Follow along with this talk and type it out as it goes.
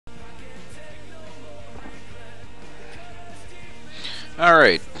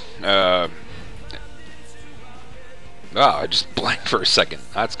Alright. Wow, I just blanked for a second.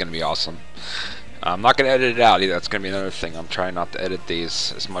 That's going to be awesome. I'm not going to edit it out either. That's going to be another thing. I'm trying not to edit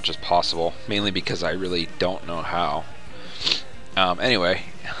these as much as possible. Mainly because I really don't know how. Anyway,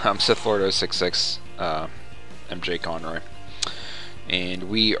 I'm SithLord066, MJ Conroy. And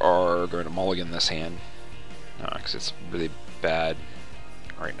we are going to mulligan this hand. Because it's really bad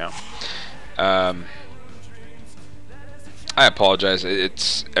right now. I apologize. Yeah,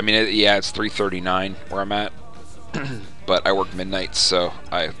 it's 3:39 where I'm at. But I work midnight, so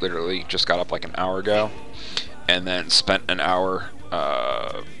I literally just got up like an hour ago. And then spent an hour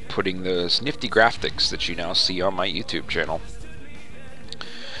putting those nifty graphics that you now see on my YouTube channel.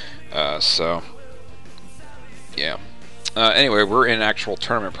 Yeah. Anyway, we're in actual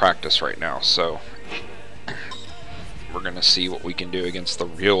tournament practice right now, so we're gonna see what we can do against the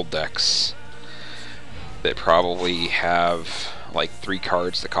real decks that probably have like 3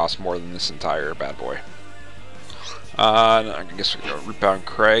 cards that cost more than this entire bad boy. I guess we go Rootbound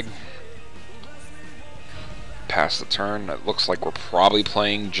Craig. Pass the turn. It looks like we're probably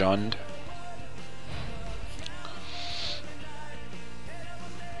playing Jund.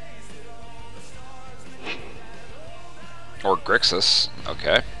 Or Grixis.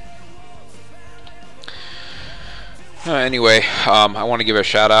 Okay. Anyway, I want to give a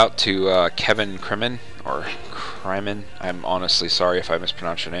shout out to Kevin Crimin, or Crimin. I'm honestly sorry if I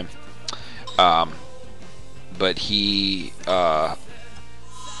mispronounced your name. But he, I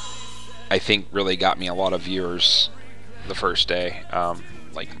think, really got me a lot of viewers the first day.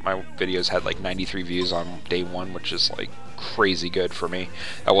 Like, my videos had like 93 views on day 1, which is like crazy good for me.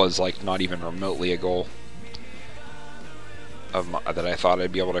 That was like not even remotely a goal of that I thought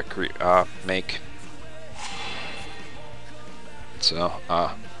I'd be able to make. So,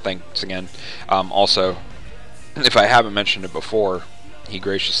 thanks again. Also, if I haven't mentioned it before, he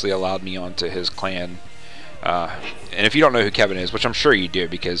graciously allowed me onto his clan. And if you don't know who Kevin is, which I'm sure you do,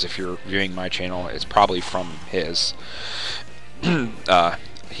 because if you're viewing my channel, it's probably from his.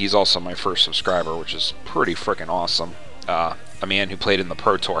 He's also my first subscriber, which is pretty freaking awesome. A man who played in the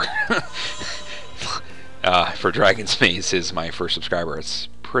Pro Tour for Dragon's Maze is my first subscriber. It's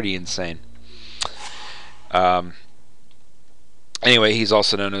pretty insane. Anyway, he's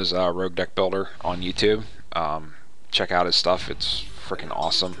also known as Rogue Deck Builder on YouTube. Check out his stuff. It's freaking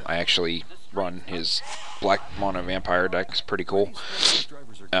awesome. I actually run his Black Mono Vampire deck. It's pretty cool.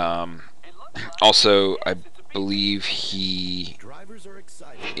 Also, I believe he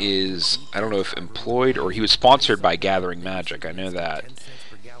is, I don't know if employed or he was sponsored by Gathering Magic. I know that.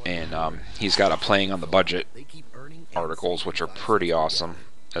 And he's got a Playing on the Budget articles, which are pretty awesome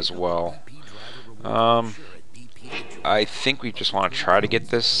as well. I think we just want to try to get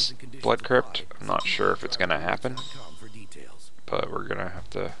this Blood Crypt. I'm not sure if it's going to happen, but we're going to have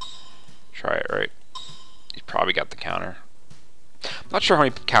to try it, right? He's probably got the counter. I'm not sure how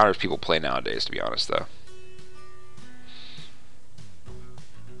many counters people play nowadays, to be honest, though.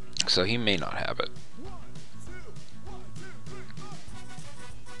 So he may not have it.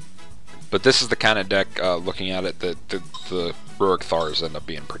 But this is the kind of deck, looking at it, that the Rurik Thars end up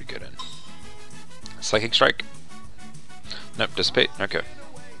being pretty good in. Psychic Strike? Nope, Dissipate? Okay.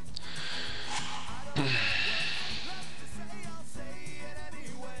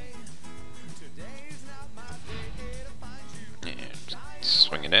 And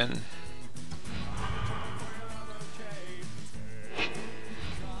swing it in.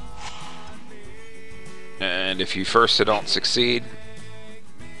 And if you first don't succeed,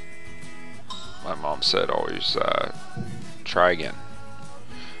 my mom said always try again.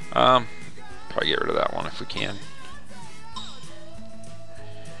 Probably get rid of that one if we can.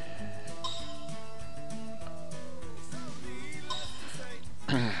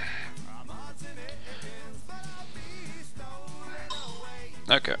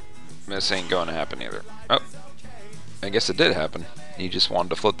 Okay, this ain't going to happen either. Oh, I guess it did happen. He just wanted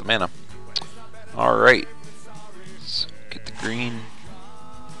to flip the mana. Alright, let's get the green.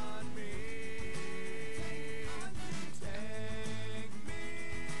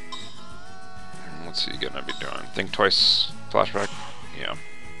 What's he gonna be doing? Think twice, flashback? Yeah.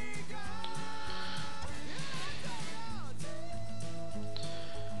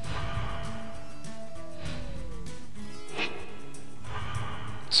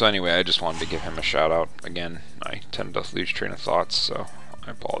 So anyway, I just wanted to give him a shout out. Again, I tend to lose train of thoughts, so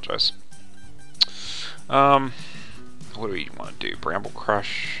I apologize. What do we want to do? Bramble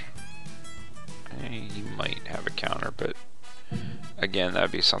Crush? He might have a counter, but again,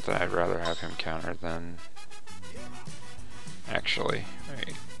 that'd be something I'd rather have him counter than actually.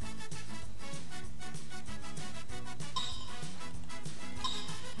 Right.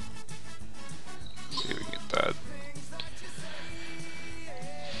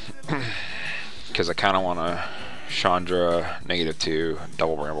 because I kind of want to Chandra, -2,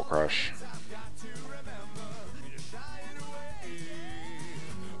 double Bramble Crush.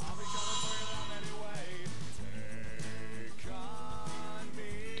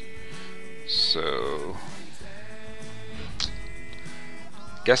 So,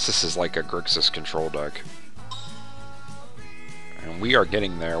 I guess this is like a Grixis control deck. And we are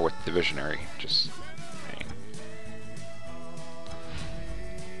getting there with the Visionary. Just saying.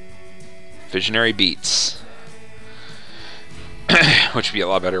 Visionary beats. Which would be a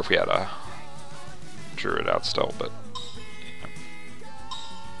lot better if we had a Druid out still, but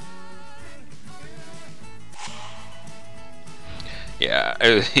yeah.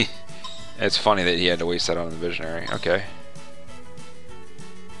 It's funny that he had to waste that on the Visionary. Okay.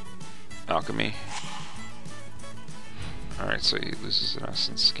 Alchemy. Alright, so he loses an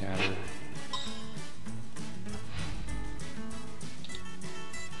Essence Scatter.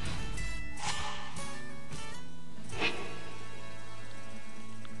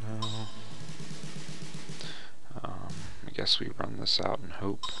 No. I guess we run this out and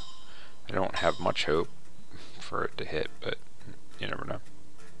hope. I don't have much hope for it to hit, but you never know.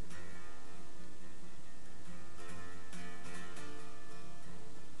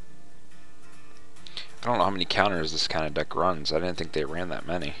 I don't know how many counters this kind of deck runs. I didn't think they ran that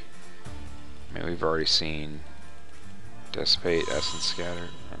many. I mean, we've already seen Dissipate, Essence Scatter.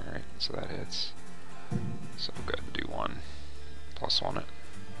 Alright, so that hits. So we'll go ahead and do one. +1 it.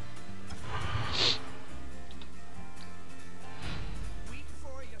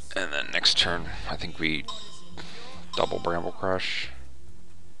 And then next turn, I think we double Bramble Crush.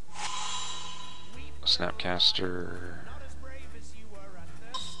 Snapcaster.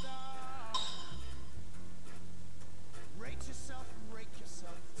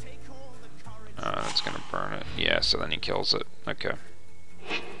 That's gonna burn it. Yeah, so then he kills it. Okay.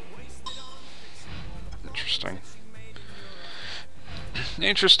 Interesting.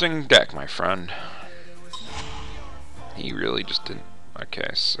 Interesting deck, my friend. He really just didn't.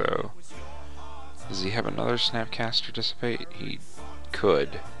 Okay, so does he have another Snapcaster Dissipate? He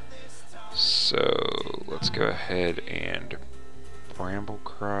could. So let's go ahead and Bramble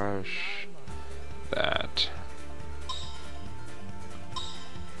Crush that.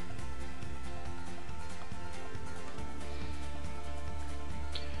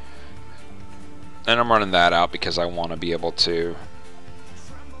 And I'm running that out because I want to be able to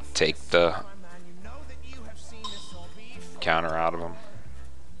take the counter out of him.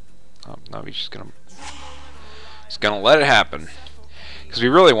 Oh, no, he's just gonna let it happen. Because we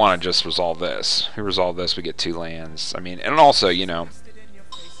really want to just resolve this. If we resolve this, we get 2 lands. I mean, and also, you know,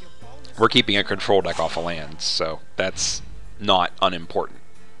 we're keeping a control deck off of lands, so that's not unimportant.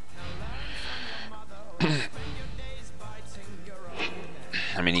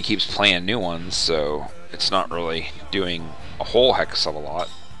 I mean, he keeps playing new ones, so it's not really doing a whole heck of a lot.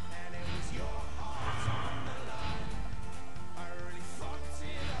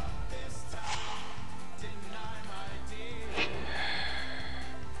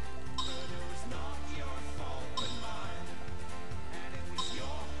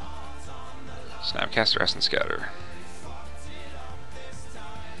 Snapcaster, Essence Scatter.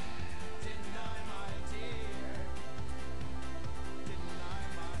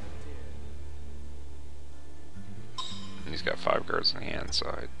 He's got 5 cards in hand, so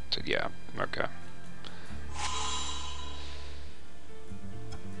I said, yeah, okay.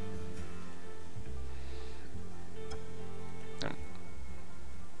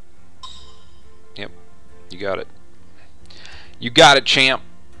 Yep, you got it. You got it, champ.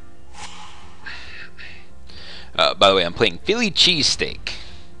 By the way, I'm playing Philly cheesesteak,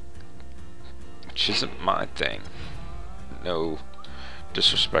 which isn't my thing. No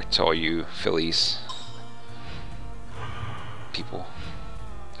disrespect to all you Phillies people.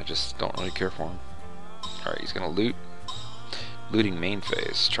 I just don't really care for him. Alright, he's gonna loot. Looting main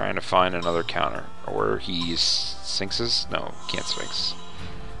phase, trying to find another counter. Or he sphinxes? No, can't sphinx.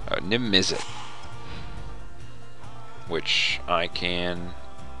 Nimizit, which I can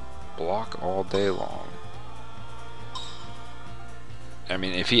block all day long. I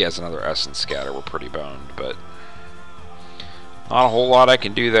mean, if he has another Essence Scatter, we're pretty boned, but not a whole lot I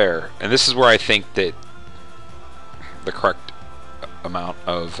can do there. And this is where I think that the correct amount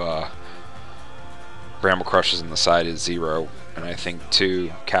of Bramble Crushes in the side is 0, and I think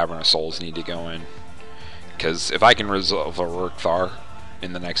 2 Cavern of Souls need to go in. Because if I can resolve a Rurkthar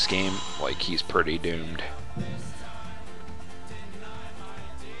in the next game, like, he's pretty doomed.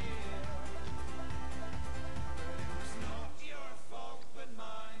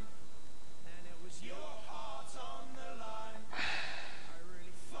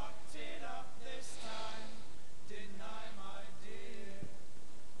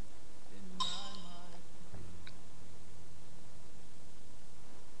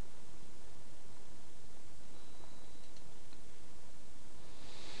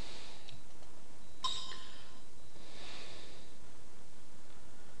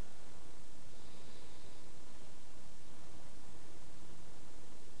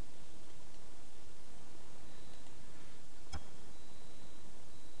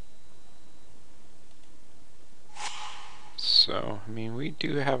 So, I mean, we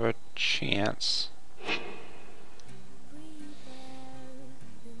do have a chance.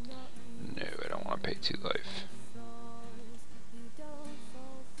 No, I don't want to pay 2 life.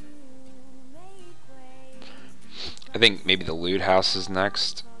 I think maybe the loot house is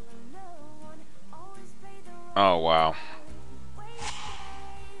next. Oh, wow.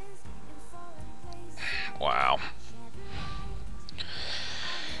 Wow.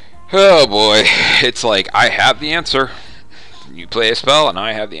 Oh boy. It's like, I have the answer. You play a spell and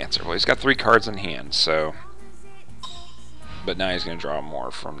I have the answer. Well, he's got 3 cards in hand, so. But now he's going to draw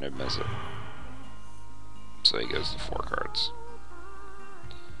more from no visit. So he goes to 4 cards.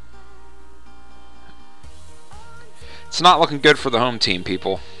 It's not looking good for the home team,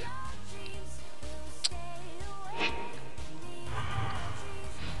 people.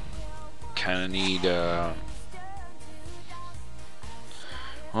 Kind of need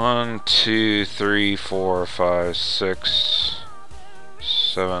 1, 2, 3, 4, 5, 6,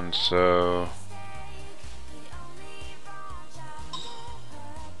 7, so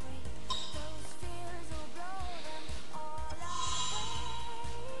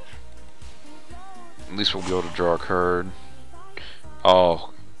at least we'll be able to draw a card.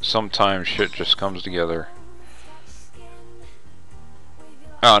 Oh, sometimes shit just comes together.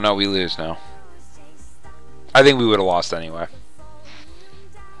 Oh no, we lose now. I think we would have lost anyway.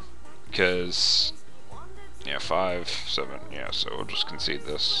 Because, yeah, 5, 7, yeah, so we'll just concede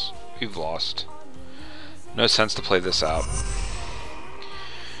this. We've lost. No sense to play this out.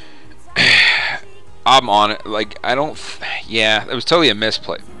 I'm on it. Like, I don't. Yeah, it was totally a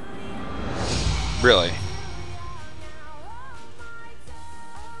misplay. Really.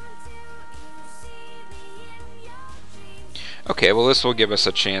 Okay, well, this will give us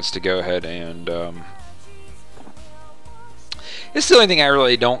a chance to go ahead and. This is the only thing I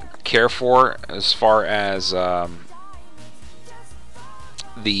really don't care for as far as the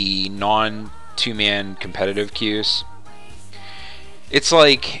non-2-man competitive queues. It's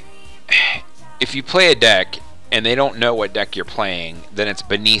like, if you play a deck and they don't know what deck you're playing, then it's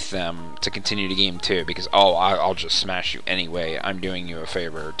beneath them to continue to game 2 because, oh, I'll just smash you anyway, I'm doing you a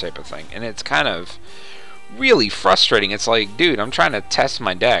favor type of thing. And it's kind of really frustrating. It's like, dude, I'm trying to test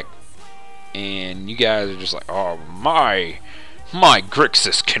my deck and you guys are just like, oh, my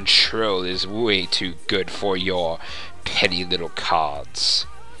Grixis control is way too good for your petty little cards.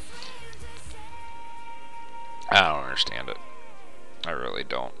 I don't understand it. I really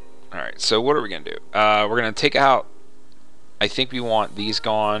don't. Alright, so what are we going to do? We're going to take out, I think we want these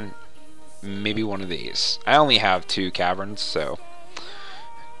gone, maybe one of these. I only have 2 caverns, so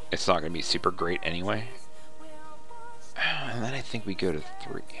it's not going to be super great anyway. And then I think we go to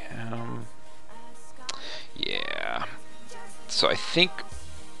 3. Yeah. So I think,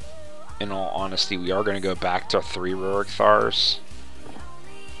 in all honesty, we are going to go back to 3 Rorik Thars.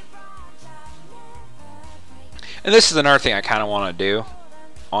 And this is another thing I kind of want to do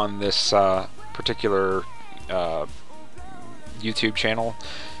on this particular YouTube channel.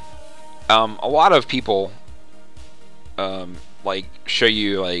 A lot of people like show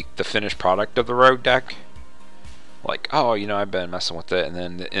you like the finished product of the Rogue deck. Like, oh, you know, I've been messing with it,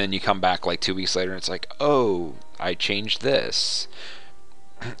 and then you come back like 2 weeks later and it's like, oh, I changed this.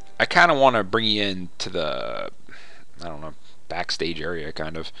 I kind of want to bring you into the, I don't know, backstage area,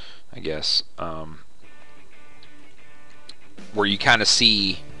 kind of, I guess, where you kind of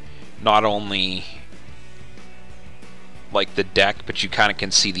see not only like the deck, but you kind of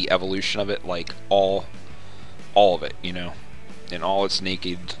can see the evolution of it, like all of it, you know, in all its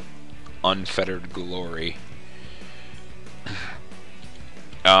naked, unfettered glory.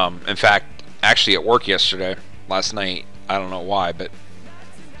 In fact, actually at work last night, I don't know why, but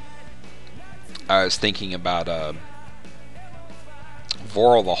I was thinking about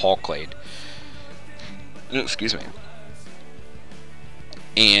Voral the Hawklade. Excuse me.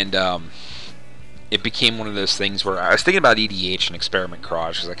 And it became one of those things where I was thinking about EDH and Experiment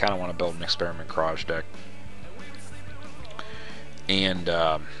Craj, because I kind of want to build an Experiment Craj deck. And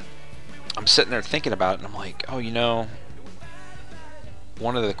I'm sitting there thinking about it, and I'm like, oh, you know,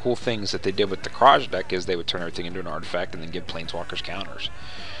 one of the cool things that they did with the Craj deck is they would turn everything into an artifact and then give Planeswalkers counters.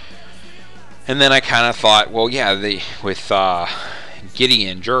 And then I kind of thought, well, yeah, with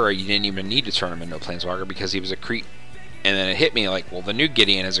Gideon Jura, you didn't even need to turn him into a Planeswalker because he was a creature. And then it hit me like, well, the new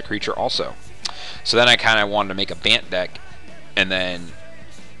Gideon is a creature also. So then I kind of wanted to make a Bant deck, and then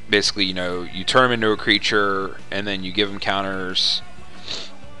basically, you know, you turn him into a creature, and then you give him counters.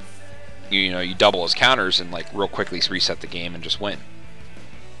 You know, you double his counters and like real quickly reset the game and just win.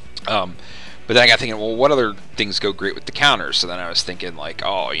 But then I got thinking, well, what other things go great with the counters? So then I was thinking like,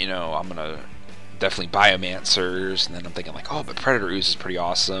 oh, you know, I'm gonna definitely Biomancers, and then I'm thinking like, oh, but Predator Ooze is pretty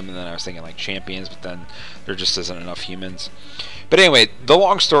awesome, and then I was thinking like Champions, but then there just isn't enough humans. But anyway, the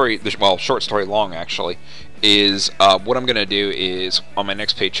long story, well, short story long actually, is what I'm going to do is on my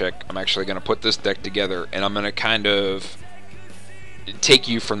next paycheck, I'm actually going to put this deck together, and I'm going to kind of take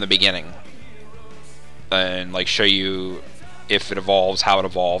you from the beginning and like show you if it evolves, how it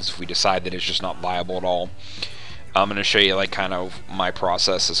evolves, if we decide that it's just not viable at all. I'm going to show you like kind of my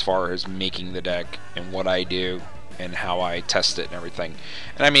process as far as making the deck and what I do and how I test it and everything.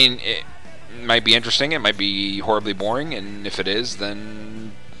 And I mean, it might be interesting, it might be horribly boring, and if it is,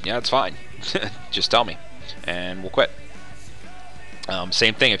 then yeah, it's fine. Just tell me and we'll quit.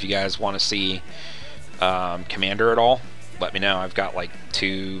 Same thing if you guys want to see Commander at all, let me know. I've got like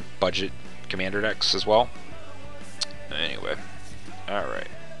 2 budget Commander decks as well. Anyway, alright.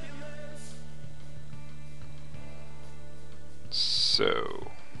 So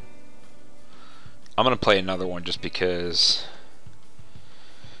I'm gonna play another one just because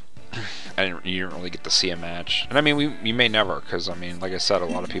you didn't really get to see a match, and I mean you may never, because I mean like I said, a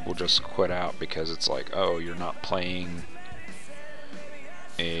lot of people just quit out because it's like, oh, you're not playing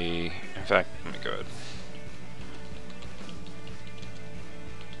a. In fact, let me go ahead.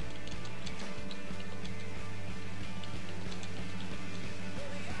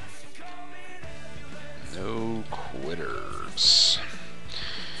 No quitters.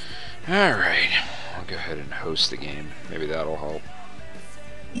 Alright, I'll go ahead and host the game. Maybe that'll help.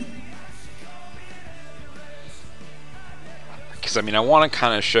 Because, I mean, I want to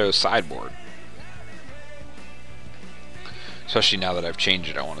kind of show sideboard. Especially now that I've changed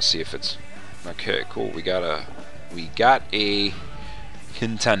it, I want to see if it's... Okay, cool. We got a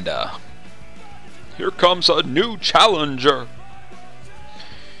contender. Here comes a new challenger.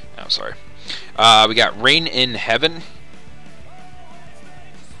 Oh, sorry. We got Rain in Heaven.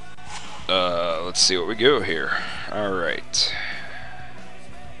 Let's see what we go here. Alright.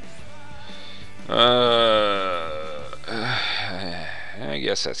 I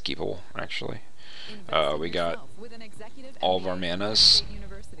guess that's keepable, actually. We got all of our manas.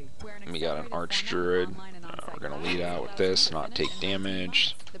 We got an Arch Druid. We're going to lead out with this, not take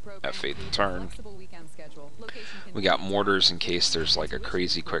damage. F8 the turn. We got Mortars in case there's like a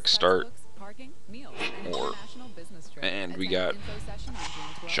crazy quick start. And we got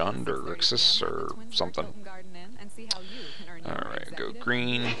Jund or Grixis or something. Alright, go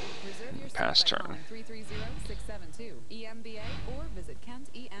green. Pass turn.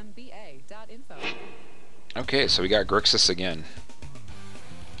 Okay, so we got Grixis again.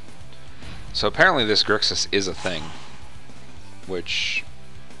 So apparently this Grixis is a thing, which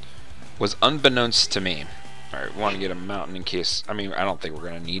was unbeknownst to me. Alright, we want to get a mountain in case... I mean, I don't think we're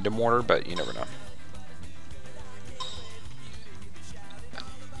going to need a mortar, but you never know.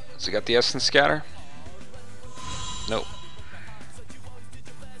 Has it got the Essence Scatter? Nope.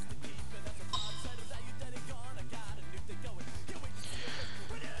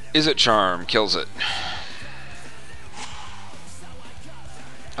 Is it Charm? Kills it.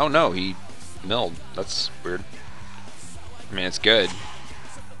 Oh no, he milled. That's weird. I mean, it's good.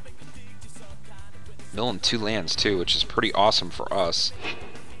 Milling 2 lands too, which is pretty awesome for us.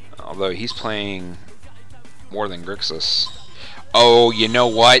 Although he's playing more than Grixis. Oh, you know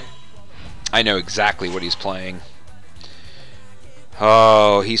what? I know exactly what he's playing.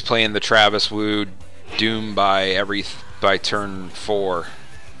 Oh, he's playing the Travis Wood Doom by turn 4.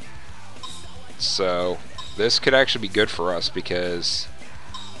 So this could actually be good for us because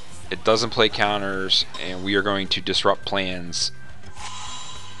it doesn't play counters, and we are going to disrupt plans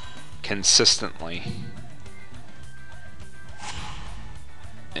consistently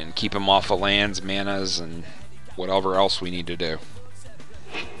and keep him off of lands, manas, and whatever else we need to do.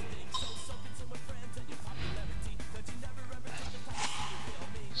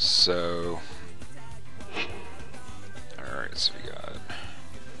 So, alright, so we got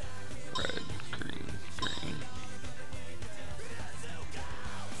red, green, green.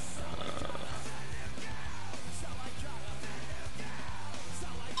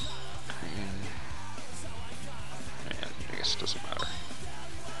 Green. And I guess it doesn't matter.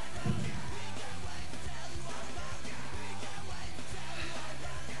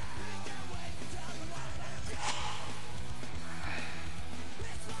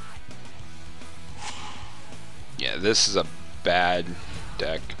 Yeah, this is a bad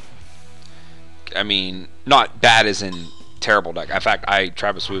deck. I mean, not bad as in terrible deck. In fact,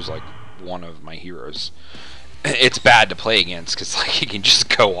 Travis Woo's like one of my heroes. It's bad to play against because like he can just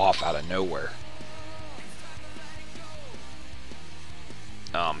go off out of nowhere.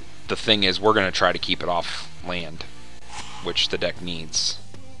 The thing is, we're gonna try to keep it off land, which the deck needs.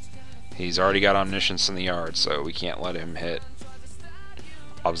 He's already got Omniscience in the yard, so we can't let him hit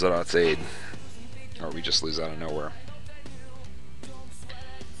Obzedat's Aid, or we just lose out of nowhere.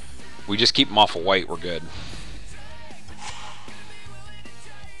 We just keep him off of white, we're good.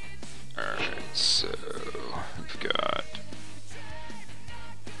 Alright, so we've got...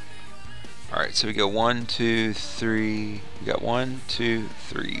 Alright, so we go 1, 2, 3... We got 1, 2,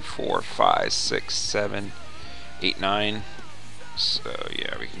 3, 4, 5, 6, 7, 8, 9. So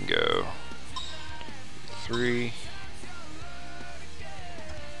yeah, we can go 3.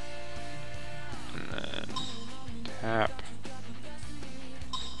 And then tap.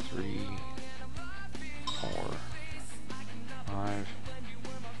 3, 4, 5.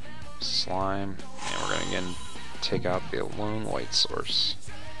 Slime. And we're going to again take out the lone white source.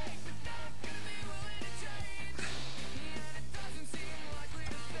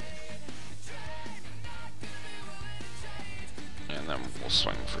 And then we'll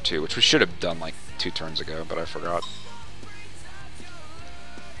swing for 2, which we should have done like 2 turns ago, but I forgot.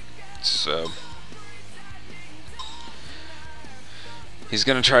 So he's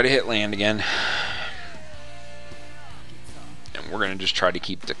going to try to hit land again. And we're going to just try to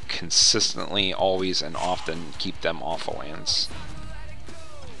keep the consistently, always, and often keep them off of lands.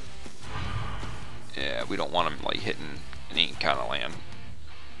 Yeah, we don't want him like hitting any kind of land.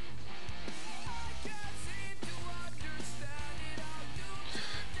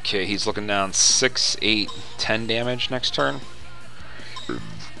 Okay, he's looking down 6, 8, 10 damage next turn. Ooh,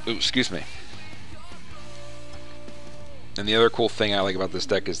 excuse me. And the other cool thing I like about this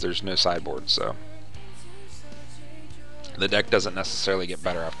deck is there's no sideboard, so the deck doesn't necessarily get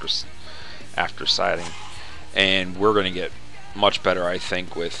better after siding, and we're going to get much better, I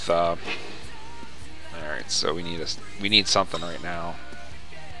think, with. All right, so we need something right now,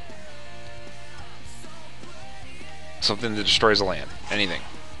 something that destroys a land, anything.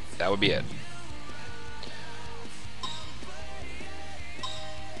 That would be it.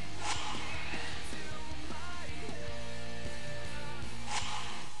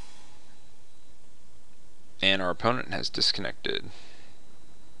 And our opponent has disconnected.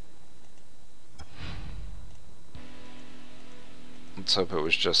 Let's hope it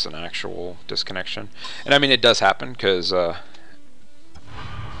was just an actual disconnection. And I mean, it does happen because,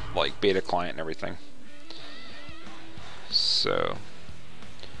 like, beta client and everything. So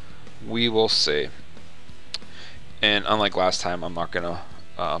we will see. And unlike last time, I'm not going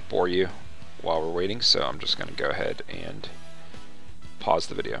to bore you while we're waiting, so I'm just going to go ahead and pause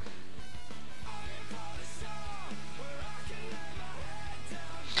the video.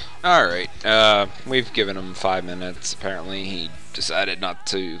 Alright, we've given him 5 minutes. Apparently he decided not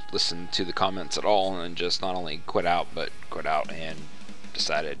to listen to the comments at all and just not only quit out, but quit out and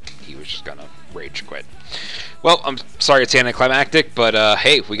decided he was just gonna rage quit. Well, I'm sorry it's anticlimactic, but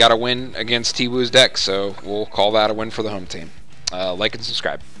hey, we got a win against Twoo's deck, so we'll call that a win for the home team. Like and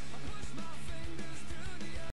subscribe.